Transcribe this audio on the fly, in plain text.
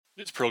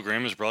This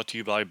program is brought to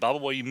you by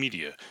Bible Way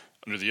Media,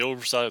 under the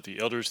oversight of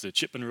the elders of the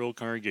Chipman Road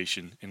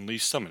Congregation in Lee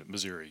Summit,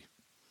 Missouri.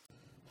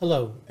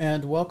 Hello,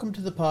 and welcome to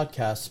the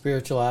podcast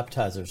Spiritual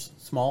Appetizers,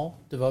 small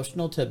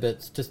devotional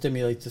tidbits to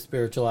stimulate the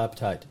spiritual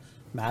appetite.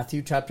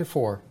 Matthew chapter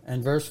 4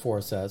 and verse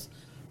 4 says,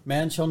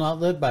 "Man shall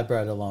not live by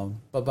bread alone,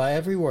 but by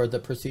every word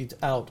that proceeds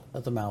out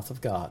of the mouth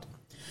of God."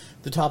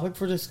 The topic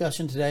for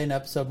discussion today in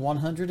episode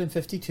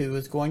 152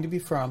 is going to be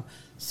from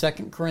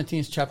 2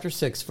 Corinthians chapter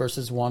 6,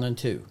 verses 1 and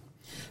 2.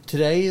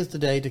 Today is the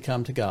day to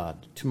come to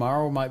God.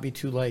 Tomorrow might be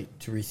too late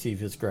to receive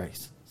His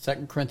grace.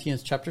 2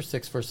 Corinthians chapter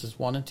 6, verses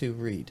 1 and 2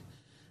 read,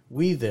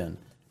 "We then,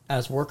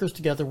 as workers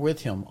together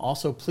with Him,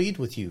 also plead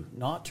with you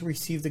not to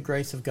receive the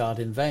grace of God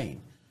in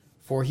vain.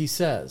 For He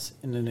says,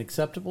 in an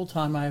acceptable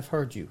time I have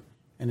heard you,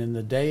 and in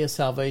the day of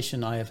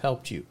salvation I have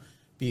helped you.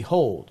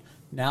 Behold,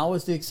 now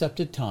is the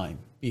accepted time.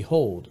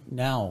 Behold,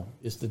 now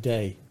is the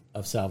day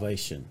of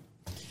salvation."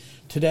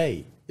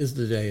 Today is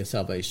the day of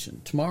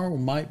salvation. Tomorrow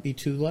might be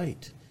too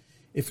late.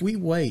 If we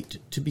wait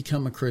to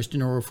become a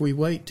Christian, or if we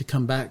wait to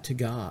come back to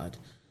God,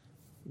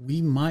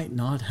 we might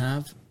not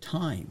have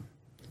time.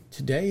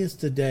 Today is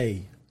the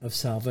day of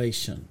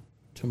salvation.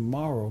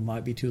 Tomorrow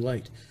might be too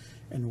late.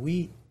 And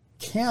we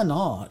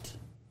cannot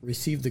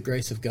receive the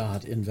grace of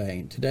God in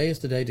vain. Today is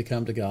the day to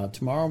come to God.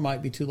 Tomorrow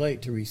might be too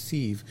late to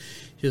receive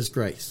His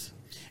grace.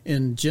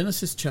 In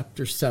Genesis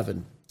chapter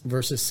 7,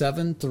 verses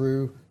 7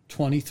 through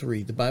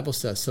 23, the Bible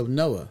says, "So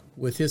Noah,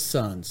 with his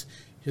sons,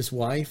 his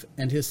wife,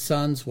 and his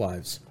sons'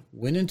 wives,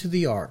 went into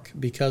the ark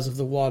because of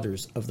the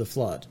waters of the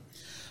flood,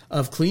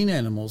 of clean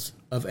animals,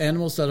 of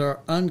animals that are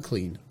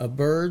unclean, of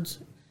birds,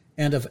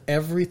 and of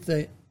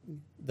everything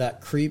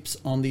that creeps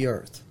on the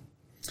earth.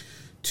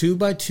 2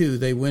 by 2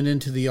 they went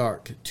into the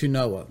ark to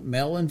Noah,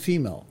 male and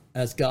female,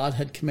 as God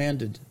had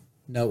commanded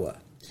Noah.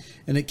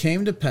 And it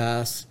came to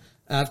pass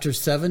after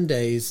 7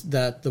 days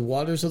that the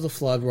waters of the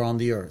flood were on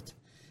the earth.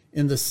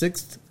 In the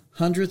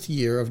 600th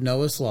year of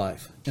Noah's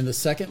life, in the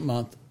 2nd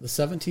month, the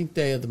 17th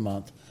day of the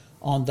month,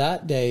 on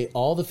that day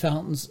all the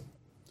fountains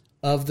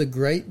of the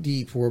great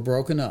deep were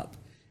broken up,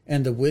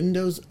 and the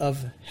windows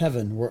of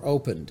heaven were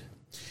opened.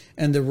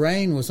 And the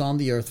rain was on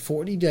the earth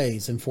 40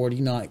 days and 40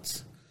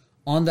 nights.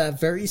 On that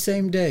very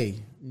same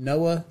day,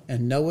 Noah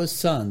and Noah's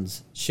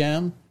sons,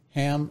 Shem,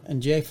 Ham,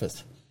 and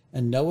Japheth,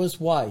 and Noah's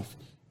wife,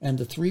 and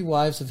the 3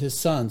 wives of his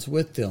sons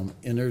with them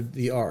entered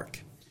the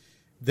ark.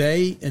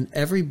 They and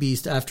every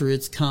beast after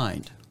its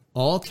kind,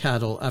 all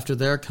cattle after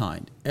their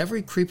kind,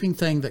 every creeping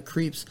thing that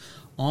creeps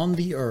on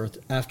the earth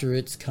after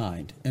its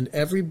kind, and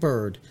every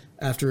bird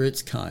after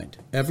its kind,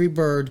 every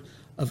bird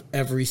of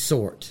every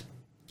sort.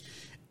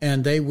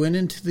 And they went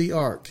into the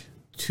ark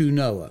to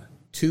Noah,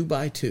 2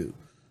 by 2,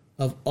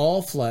 of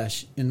all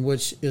flesh in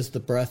which is the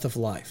breath of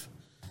life.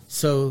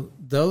 So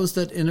those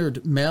that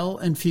entered, male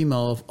and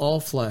female of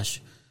all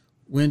flesh,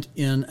 went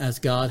in as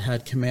God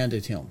had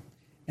commanded him,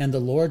 and the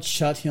Lord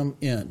shut him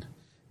in.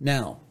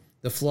 Now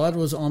the flood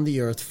was on the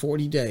earth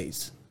 40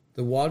 days.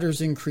 The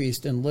waters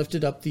increased and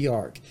lifted up the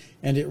ark,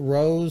 and it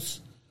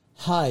rose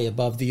high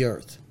above the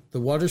earth.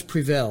 The waters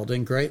prevailed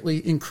and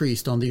greatly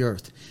increased on the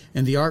earth,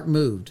 and the ark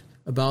moved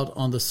about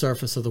on the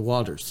surface of the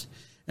waters.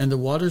 And the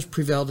waters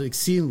prevailed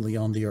exceedingly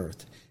on the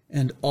earth,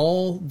 and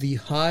all the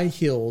high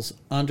hills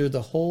under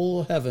the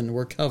whole heaven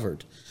were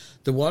covered.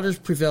 The waters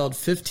prevailed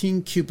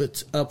 15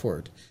 cubits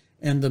upward,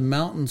 and the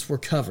mountains were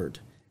covered,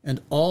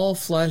 and all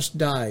flesh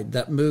died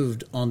that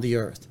moved on the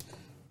earth,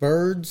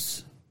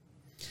 birds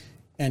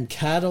and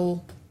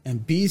cattle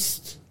and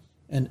beasts,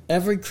 and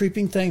every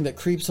creeping thing that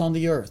creeps on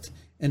the earth,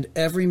 and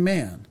every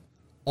man,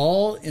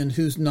 all in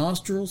whose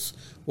nostrils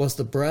was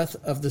the breath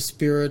of the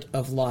Spirit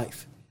of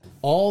life.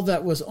 All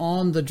that was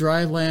on the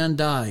dry land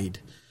died.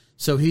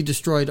 So He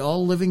destroyed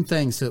all living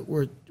things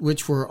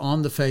which were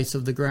on the face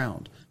of the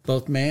ground,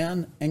 both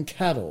man and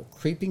cattle,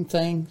 creeping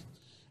thing,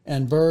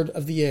 and bird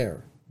of the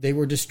air. They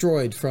were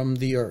destroyed from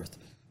the earth.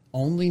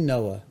 Only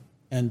Noah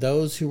and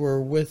those who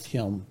were with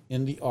him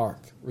in the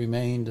ark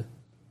remained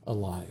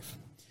alive.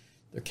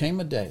 There came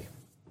a day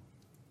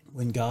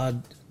when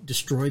God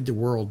destroyed the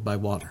world by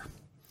water.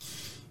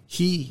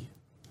 He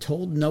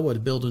told Noah to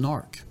build an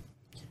ark,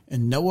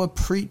 and Noah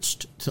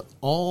preached to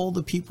all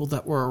the people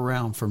that were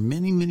around for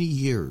many, many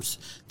years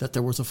that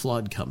there was a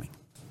flood coming.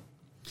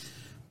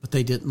 But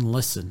they didn't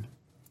listen.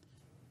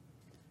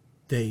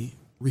 They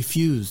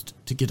refused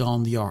to get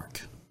on the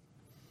ark.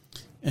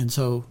 And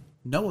so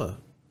Noah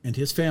and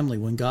his family,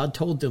 when God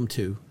told them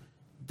to,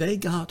 they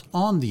got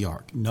on the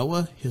ark.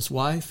 Noah, his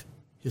wife,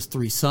 his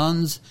 3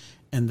 sons,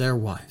 and their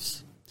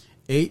wives.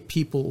 8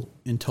 people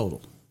in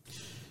total.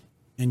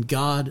 And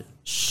God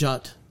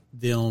shut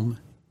them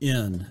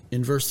in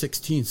verse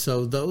 16.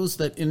 So those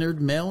that entered,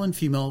 male and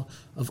female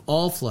of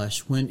all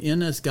flesh, went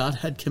in as God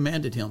had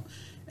commanded him,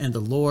 and the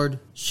Lord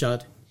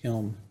shut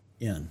him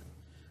in.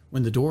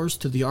 When the doors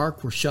to the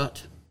ark were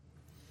shut,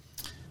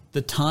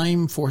 the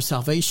time for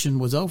salvation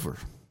was over.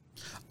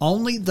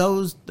 Only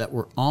those that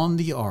were on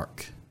the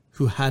ark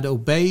who had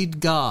obeyed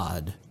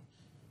God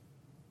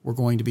were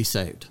going to be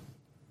saved.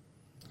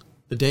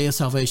 The day of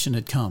salvation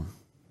had come.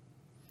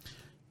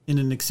 In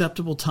an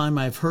acceptable time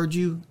I have heard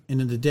you, and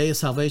in the day of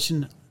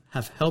salvation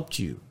have helped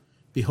you.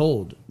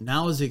 Behold,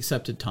 now is the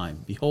accepted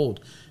time. Behold,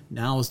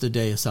 now is the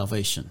day of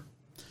salvation.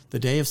 The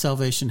day of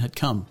salvation had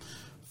come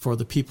for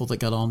the people that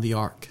got on the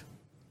ark.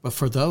 But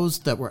for those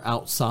that were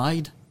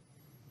outside,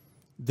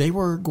 they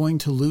were going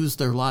to lose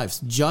their lives.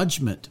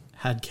 Judgment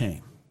had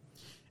came.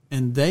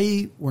 And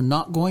they were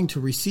not going to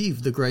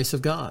receive the grace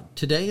of God.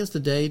 Today is the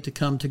day to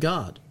come to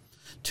God.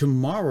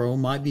 Tomorrow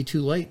might be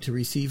too late to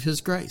receive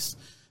his grace.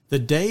 The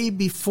day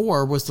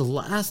before was the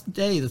last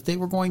day that they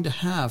were going to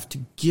have to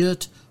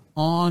get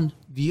on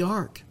the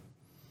ark.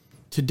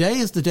 Today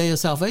is the day of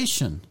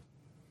salvation.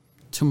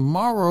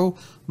 Tomorrow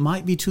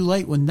might be too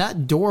late. When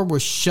that door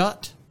was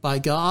shut by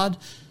God,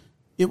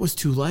 it was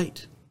too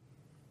late.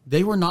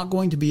 They were not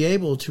going to be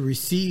able to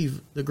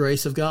receive the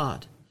grace of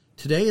God.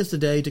 Today is the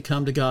day to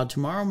come to God.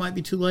 Tomorrow might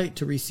be too late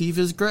to receive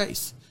his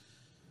grace.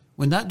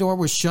 When that door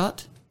was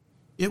shut,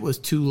 it was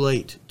too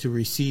late to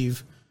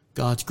receive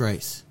God's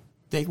grace.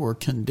 They were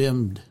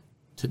condemned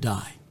to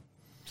die.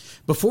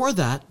 Before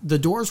that, the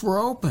doors were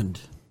opened,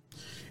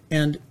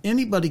 and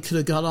anybody could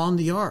have got on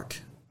the ark.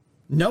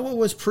 Noah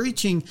was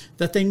preaching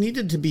that they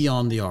needed to be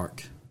on the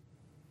ark.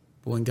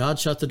 But when God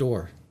shut the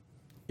door,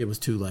 it was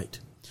too late.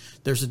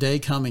 There's a day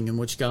coming in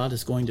which God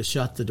is going to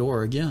shut the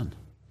door again.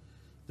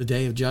 The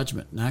day of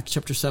judgment. In Acts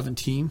chapter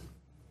 17,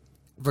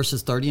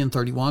 verses 30 and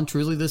 31,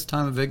 truly this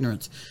time of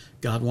ignorance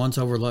God once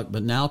overlooked,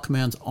 but now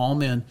commands all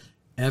men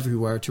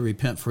everywhere to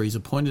repent, for he's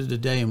appointed a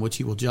day in which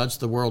he will judge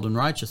the world in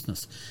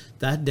righteousness.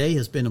 That day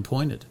has been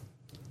appointed.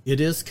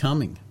 It is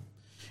coming.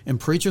 And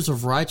preachers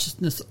of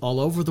righteousness all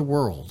over the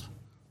world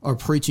are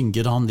preaching,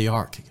 get on the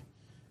ark,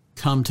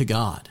 come to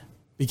God,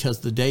 because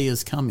the day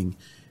is coming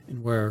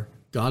and where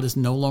God is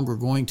no longer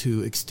going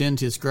to extend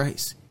his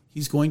grace.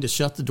 He's going to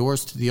shut the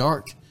doors to the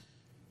ark,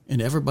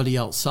 and everybody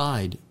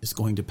outside is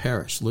going to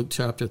perish. Luke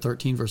chapter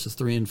 13, verses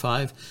 3 and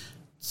 5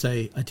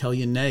 say, I tell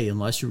you, nay,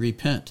 unless you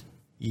repent,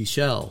 ye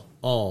shall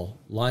all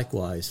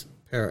likewise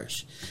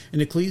perish. In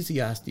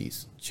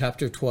Ecclesiastes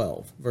chapter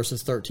 12,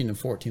 verses 13 and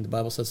 14, the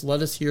Bible says,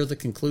 let us hear the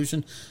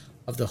conclusion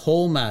of the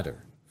whole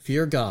matter.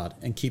 Fear God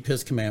and keep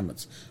his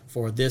commandments,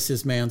 for this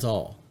is man's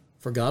all.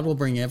 For God will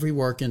bring every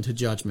work into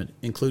judgment,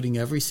 including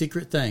every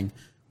secret thing,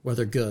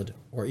 whether good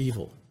or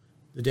evil.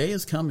 The day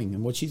is coming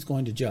in which he's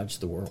going to judge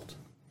the world.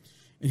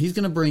 And he's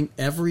going to bring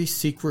every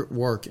secret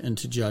work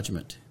into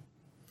judgment.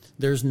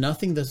 There's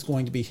nothing that's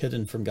going to be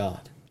hidden from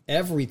God.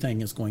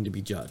 Everything is going to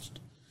be judged.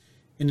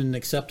 In an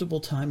acceptable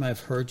time I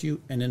have heard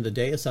you, and in the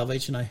day of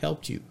salvation I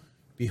helped you.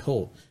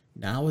 Behold,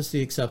 now is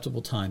the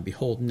acceptable time.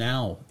 Behold,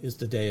 now is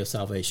the day of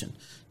salvation.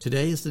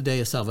 Today is the day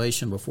of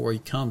salvation before he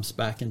comes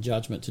back in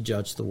judgment to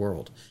judge the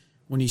world.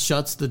 When he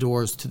shuts the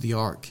doors to the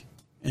ark,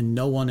 and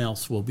no one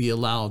else will be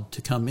allowed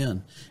to come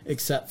in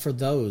except for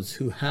those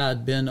who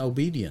had been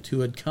obedient,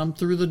 who had come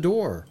through the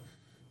door.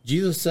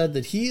 Jesus said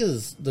that he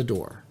is the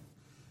door.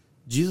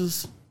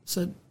 Jesus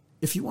said,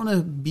 if you want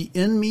to be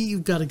in me,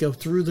 you've got to go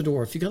through the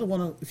door. If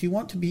you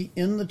want to be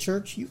in the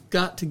church, you've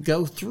got to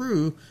go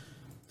through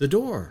the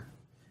door.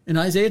 In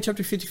Isaiah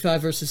chapter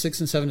 55, verses 6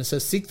 and 7, it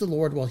says, seek the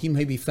Lord while he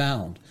may be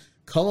found.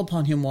 Call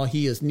upon him while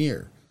he is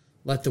near.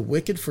 Let the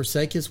wicked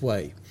forsake his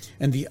way,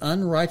 and the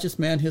unrighteous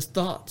man his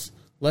thoughts.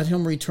 Let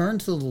him return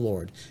to the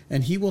Lord,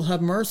 and he will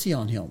have mercy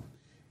on him,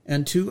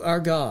 and to our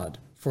God,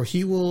 for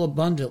he will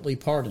abundantly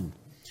pardon.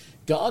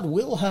 God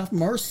will have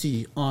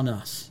mercy on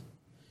us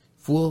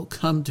if we'll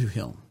come to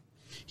him.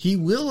 He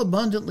will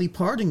abundantly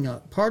pardon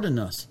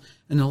us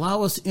and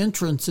allow us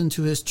entrance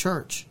into his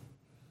church.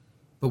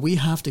 But we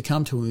have to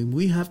come to him.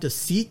 We have to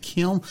seek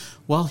him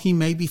while he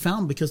may be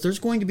found, because there's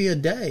going to be a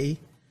day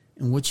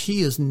in which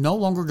he is no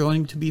longer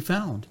going to be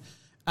found.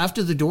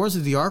 After the doors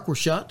of the ark were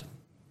shut,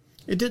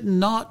 it did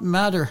not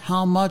matter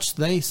how much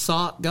they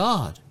sought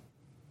God.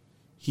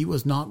 He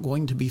was not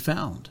going to be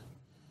found.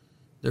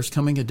 There's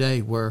coming a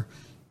day where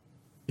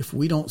if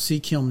we don't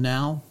seek him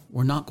now,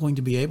 we're not going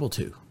to be able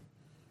to.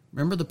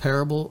 Remember the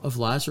parable of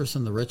Lazarus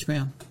and the rich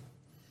man,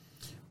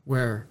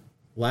 where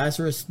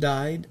Lazarus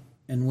died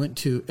and went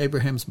to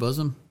Abraham's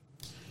bosom,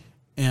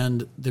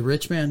 and the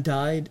rich man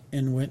died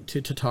and went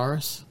to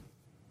Tartarus.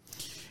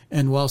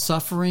 And while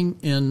suffering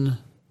in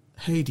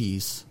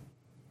Hades,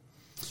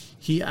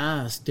 he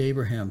asked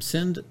Abraham,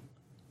 send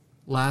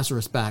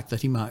Lazarus back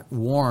that he might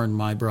warn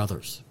my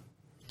brothers.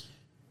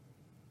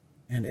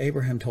 And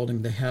Abraham told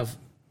him,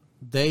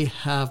 they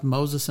have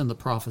Moses and the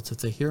prophets. If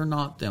they hear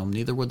not them,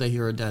 neither would they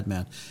hear a dead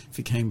man if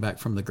he came back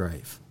from the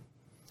grave.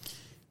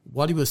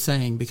 What he was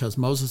saying, because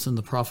Moses and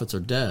the prophets are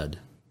dead,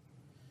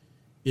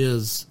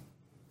 is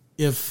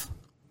if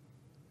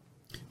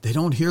they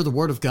don't hear the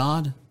word of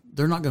God,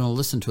 they're not going to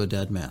listen to a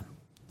dead man,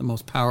 the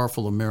most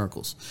powerful of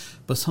miracles.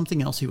 But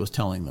something else he was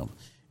telling them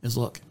is,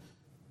 look,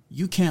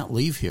 you can't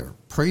leave here.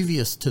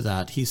 Previous to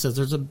that, he says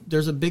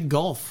there's a big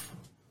gulf.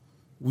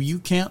 You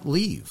can't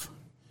leave.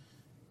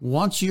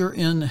 Once you're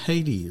in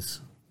Hades,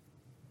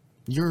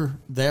 you're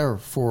there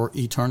for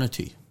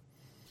eternity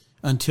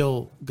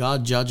until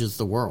God judges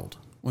the world.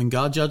 When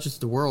God judges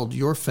the world,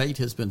 your fate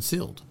has been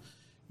sealed.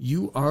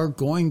 You are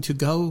going to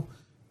go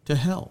to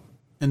hell.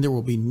 and there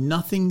will be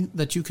nothing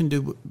that you can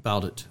do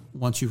about it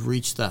once you've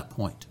reached that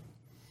point,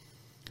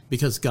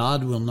 because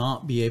God will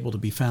not be able to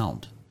be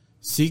found.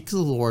 Seek the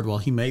Lord while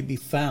he may be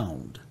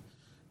found.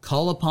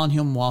 Call upon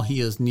him while he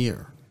is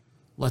near.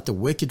 Let the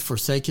wicked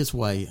forsake his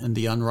way, and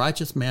the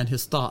unrighteous man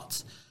his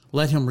thoughts.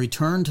 Let him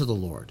return to the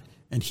Lord,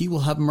 and he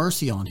will have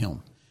mercy on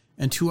him,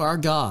 and to our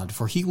God,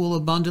 for he will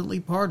abundantly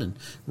pardon.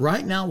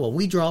 Right now, while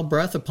we draw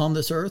breath upon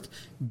this earth,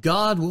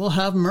 God will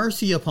have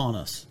mercy upon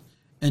us,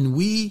 and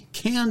we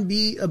can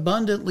be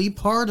abundantly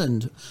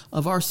pardoned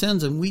of our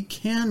sins, and we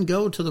can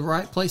go to the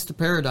right place, to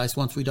paradise,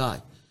 once we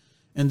die,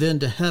 and then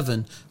to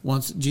heaven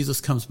once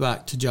Jesus comes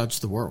back to judge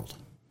the world.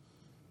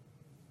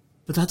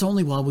 But that's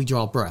only while we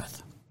draw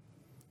breath.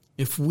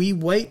 If we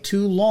wait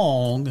too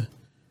long,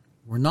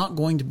 we're not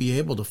going to be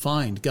able to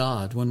find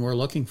God when we're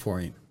looking for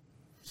him.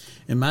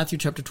 In Matthew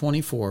chapter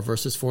 24,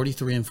 verses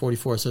 43 and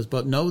 44, it says,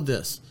 "But know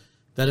this,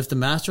 that if the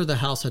master of the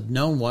house had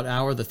known what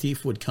hour the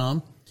thief would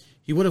come,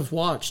 he would have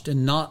watched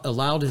and not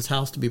allowed his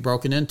house to be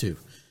broken into.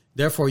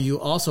 Therefore you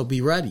also be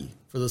ready,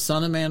 for the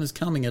Son of Man is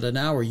coming at an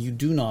hour you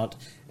do not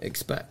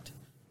expect."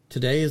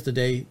 Today is the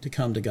day to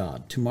come to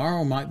God.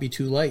 Tomorrow might be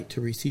too late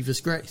to receive his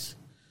grace.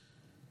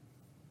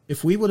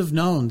 If we would have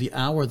known the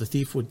hour the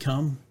thief would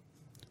come,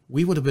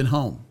 we would have been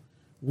home.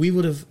 We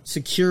would have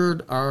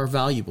secured our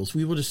valuables.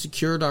 We would have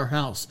secured our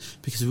house,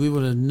 because we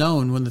would have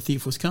known when the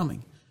thief was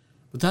coming.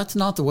 But that's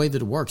not the way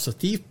that it works. A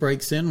thief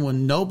breaks in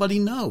when nobody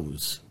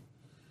knows.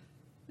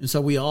 And so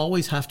we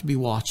always have to be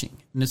watching.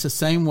 And it's the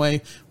same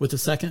way with the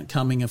second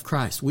coming of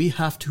Christ. We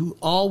have to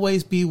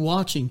always be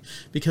watching,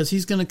 because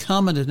he's going to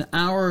come at an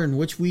hour in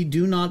which we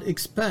do not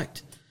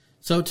expect.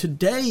 So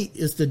today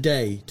is the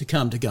day to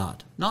come to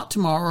God, not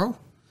tomorrow,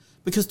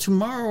 because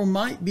tomorrow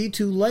might be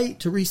too late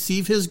to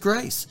receive his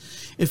grace.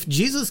 If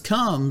Jesus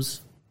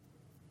comes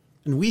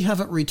and we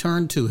haven't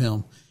returned to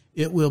him,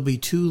 it will be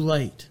too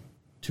late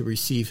to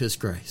receive his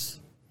grace.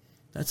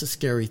 That's a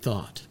scary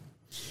thought.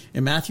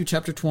 In Matthew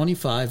chapter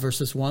 25,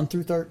 verses 1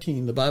 through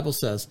 13, the Bible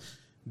says,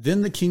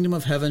 "Then the kingdom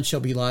of heaven shall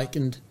be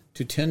likened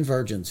to 10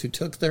 virgins who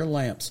took their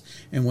lamps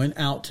and went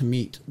out to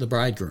meet the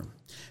bridegroom.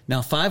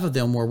 Now 5 of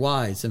them were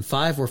wise, and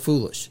 5 were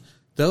foolish.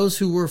 Those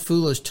who were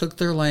foolish took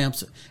their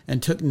lamps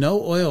and took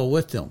no oil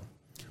with them.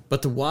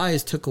 But the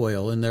wise took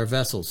oil in their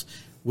vessels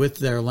with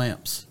their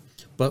lamps.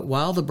 But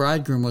while the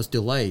bridegroom was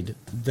delayed,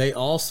 they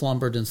all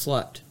slumbered and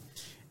slept.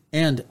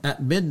 And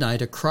at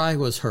midnight a cry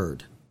was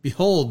heard,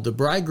 'Behold, the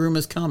bridegroom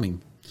is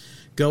coming.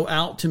 Go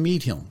out to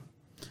meet him.'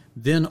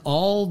 Then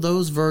all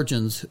those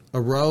virgins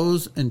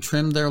arose and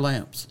trimmed their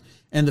lamps.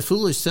 And the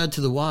foolish said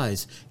to the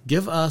wise,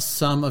 'Give us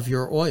some of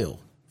your oil,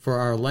 for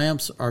our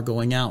lamps are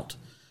going out.'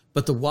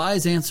 But the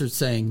wise answered,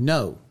 saying,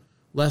 'No,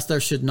 lest there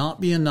should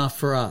not be enough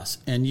for us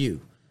and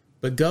you.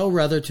 But go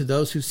rather to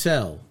those who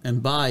sell,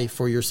 and buy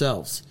for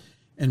yourselves.'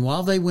 And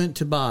while they went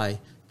to buy,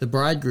 the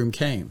bridegroom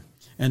came.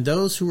 And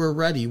those who were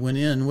ready went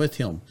in with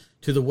him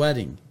to the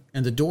wedding,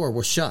 and the door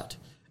was shut.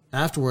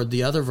 Afterward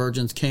the other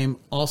virgins came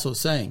also,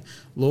 saying,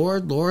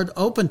 'Lord, Lord,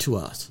 open to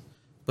us.'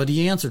 But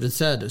he answered and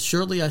said,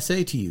 'Assuredly I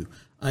say to you,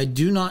 I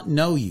do not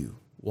know you.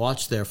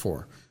 Watch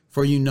therefore,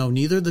 for you know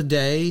neither the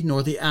day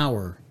nor the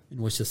hour in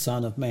which the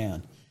Son of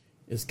Man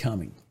is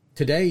coming.'"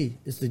 Today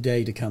is the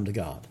day to come to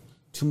God.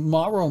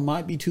 Tomorrow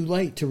might be too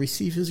late to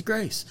receive his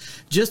grace,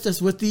 just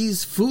as with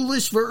these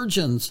foolish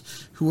virgins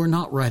who were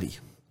not ready.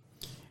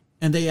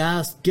 And they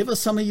asked, "Give us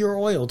some of your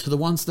oil," to the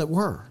ones that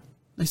were.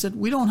 They said,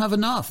 "We don't have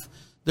enough.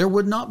 There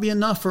would not be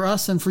enough for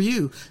us and for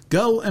you.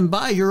 Go and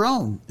buy your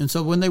own." And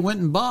so when they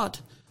went and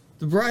bought,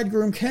 the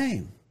bridegroom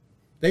came.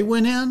 They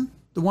went in,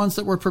 the ones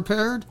that were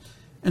prepared,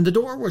 and the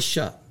door was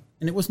shut,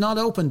 and it was not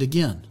opened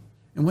again.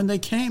 And when they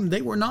came,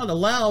 they were not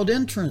allowed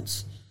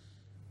entrance.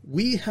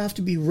 We have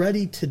to be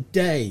ready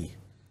today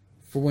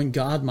for when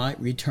God might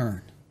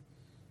return.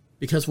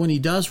 Because when he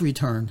does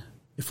return,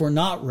 if we're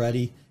not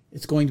ready,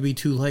 it's going to be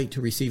too late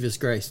to receive his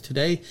grace.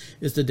 Today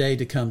is the day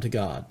to come to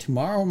God.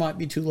 Tomorrow might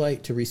be too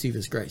late to receive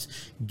his grace.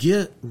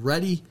 Get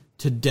ready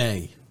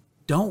today.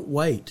 Don't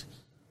wait.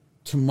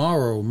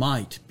 Tomorrow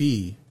might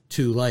be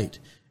too late.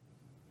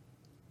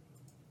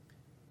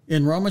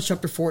 In Romans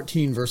chapter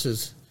 14,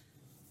 verses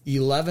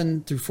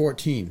 11 through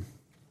 14,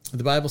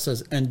 the Bible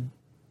says, "And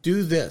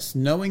do this,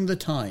 knowing the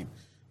time,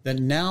 that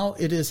now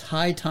it is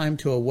high time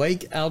to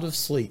awake out of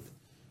sleep.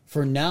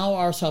 For now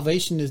our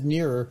salvation is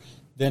nearer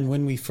than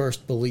when we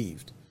first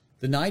believed.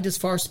 The night is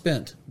far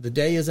spent, the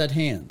day is at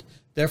hand.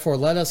 Therefore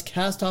let us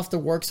cast off the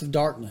works of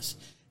darkness,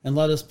 and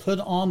let us put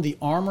on the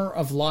armor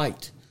of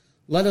light.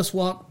 Let us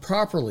walk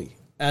properly,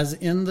 as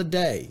in the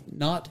day,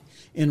 not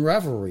in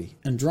revelry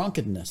and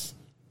drunkenness,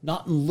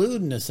 not in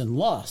lewdness and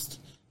lust,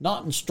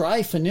 not in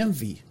strife and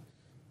envy,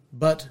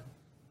 but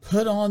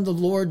put on the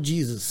Lord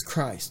Jesus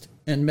Christ,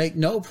 and make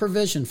no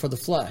provision for the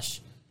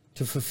flesh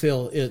to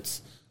fulfill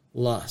its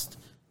lust."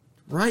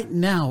 Right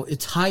now,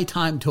 it's high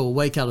time to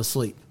awake out of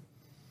sleep,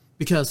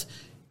 because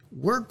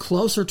we're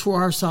closer to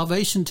our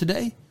salvation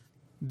today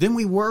than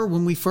we were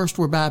when we first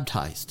were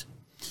baptized.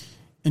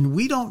 And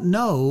we don't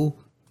know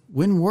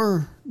when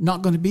we're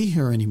not going to be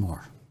here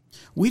anymore.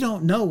 We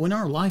don't know when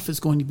our life is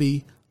going to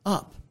be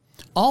up.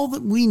 All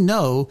that we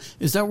know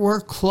is that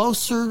we're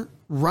closer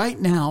right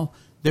now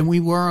than we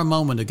were a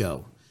moment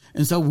ago.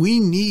 And so we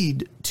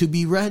need to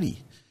be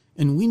ready,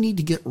 and we need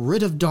to get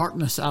rid of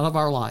darkness out of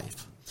our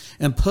life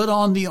and put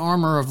on the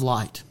armor of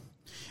light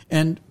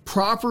and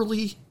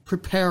properly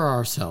prepare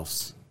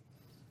ourselves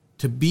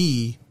to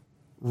be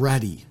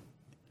ready.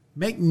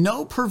 Make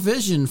no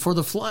provision for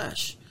the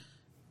flesh.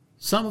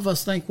 Some of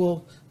us think,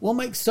 well, we'll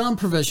make some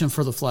provision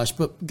for the flesh,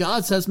 but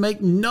God says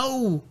make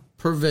no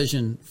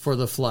provision for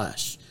the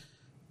flesh.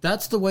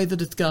 That's the way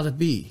that it's got to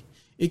be.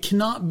 It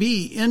cannot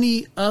be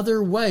any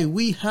other way.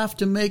 We have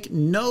to make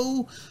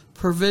no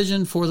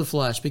provision for the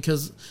flesh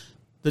because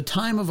the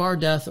time of our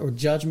death or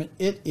judgment,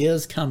 it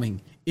is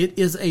coming. It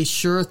is a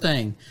sure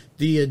thing.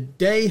 The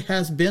day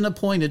has been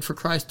appointed for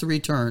Christ to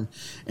return.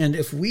 And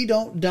if we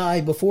don't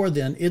die before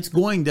then, it's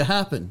going to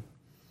happen.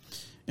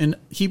 In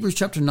Hebrews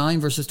chapter 9,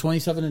 verses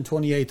 27 and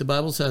 28, the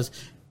Bible says,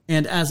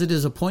 "And as it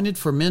is appointed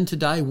for men to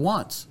die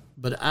once,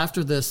 but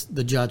after this,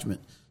 the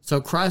judgment.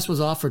 So Christ was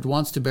offered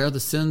once to bear the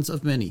sins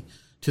of many.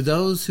 To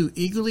those who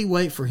eagerly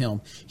wait for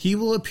him, he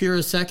will appear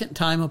a second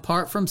time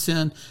apart from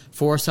sin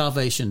for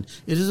salvation.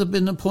 It has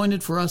been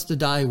appointed for us to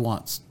die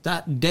once.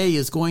 That day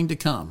is going to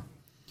come.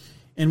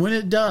 And when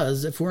it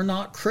does, if we're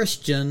not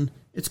Christian,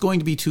 it's going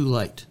to be too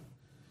late.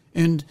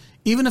 And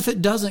even if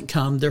it doesn't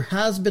come, there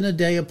has been a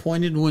day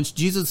appointed in which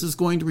Jesus is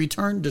going to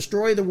return,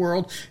 destroy the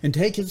world, and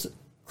take his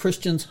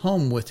Christians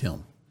home with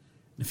him.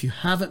 If you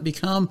haven't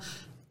become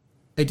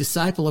a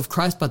disciple of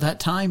Christ by that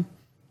time,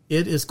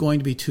 it is going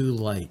to be too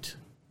late.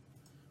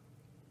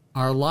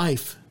 Our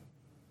life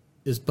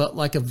is but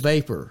like a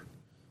vapor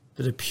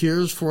that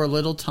appears for a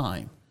little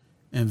time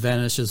and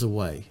vanishes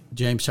away.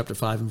 James chapter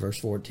 5 and verse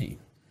 14.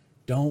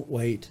 Don't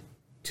wait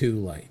too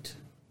late.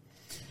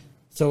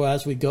 So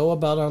as we go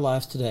about our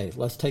lives today,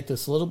 let's take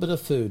this little bit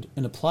of food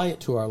and apply it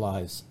to our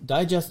lives,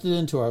 digest it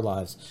into our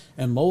lives,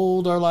 and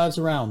mold our lives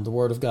around the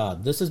Word of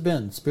God. This has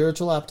been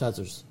Spiritual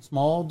Appetizers,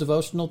 small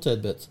devotional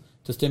tidbits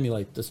to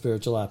stimulate the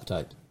spiritual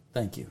appetite.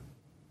 Thank you.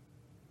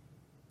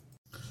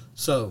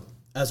 So,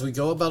 as we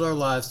go about our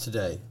lives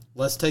today,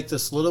 let's take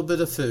this little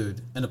bit of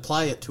food and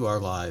apply it to our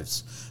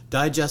lives,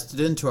 digest it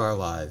into our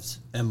lives,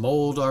 and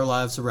mold our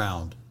lives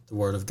around the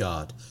Word of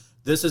God.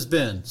 This has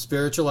been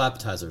Spiritual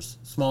Appetizers,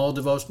 small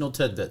devotional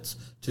tidbits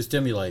to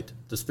stimulate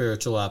the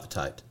spiritual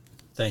appetite.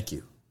 Thank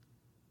you.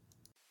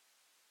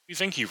 We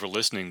thank you for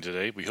listening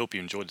today. We hope you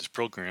enjoyed this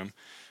program.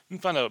 You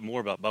can find out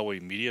more about Byway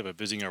Media by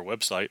visiting our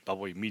website,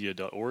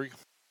 bywaymedia.org.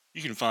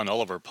 You can find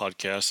all of our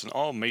podcasts on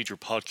all major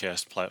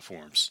podcast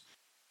platforms.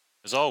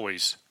 As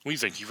always, we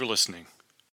thank you for listening.